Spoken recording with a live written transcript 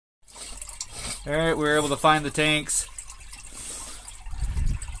Alright, we were able to find the tanks.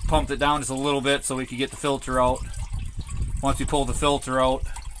 Pumped it down just a little bit so we could get the filter out. Once we pulled the filter out,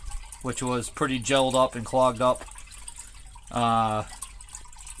 which was pretty gelled up and clogged up,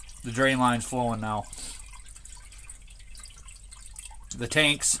 the drain line's flowing now. The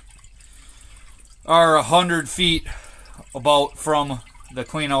tanks are 100 feet about from the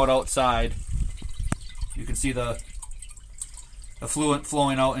clean out outside. You can see the effluent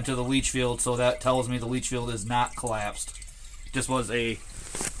flowing out into the leach field, so that tells me the leach field is not collapsed. Just was a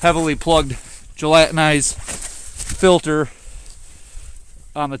heavily plugged gelatinized filter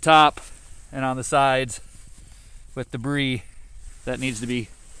on the top and on the sides with debris that needs to be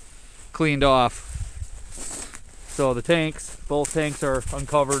cleaned off. So the tanks, both tanks are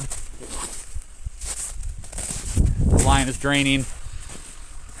uncovered. The line is draining.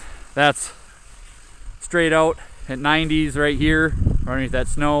 That's straight out at 90s right here underneath that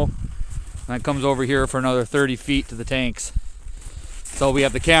snow, and it comes over here for another 30 feet to the tanks. So we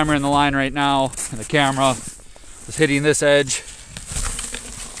have the camera in the line right now, and the camera is hitting this edge.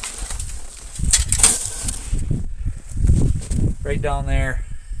 Right down there.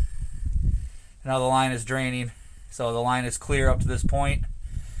 Now the line is draining, so the line is clear up to this point,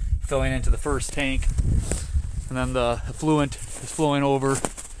 filling into the first tank, and then the effluent is flowing over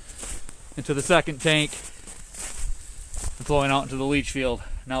into the second tank and flowing out into the leach field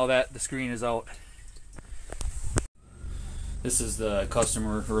now that the screen is out. This is the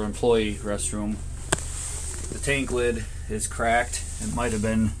customer or employee restroom. The tank lid is cracked. It might have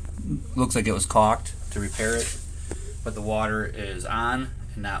been, looks like it was caulked to repair it, but the water is on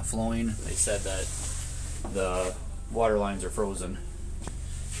and not flowing. They said that the water lines are frozen,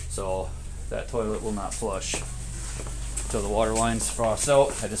 so that toilet will not flush until the water lines frost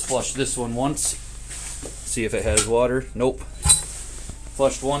out. I just flushed this one once, see if it has water. Nope.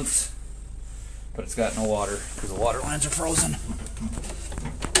 Flushed once, but it's got no water because the water lines are frozen.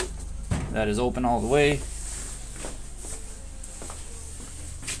 That is open all the way.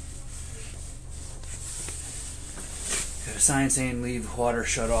 Got a sign saying leave water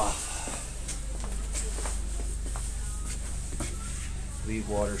shut off. Leave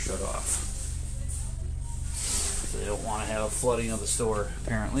water shut off. So they don't want to have flooding of the store,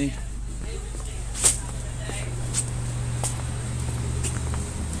 apparently.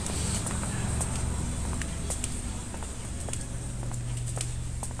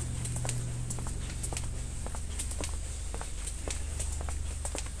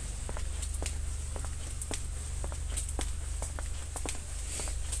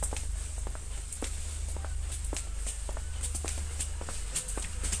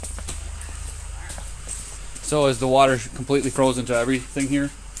 So is the water completely frozen to everything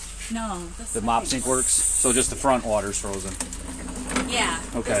here? No. The mop sink works? So just the front water's frozen? Yeah.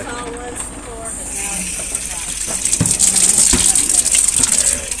 Okay. This all was before, but now it's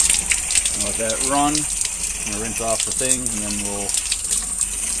Let that run. I'm gonna rinse off the thing, and then we'll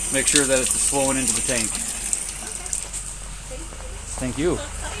make sure that it's flowing into the tank. Thank you.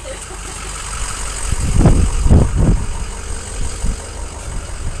 so excited.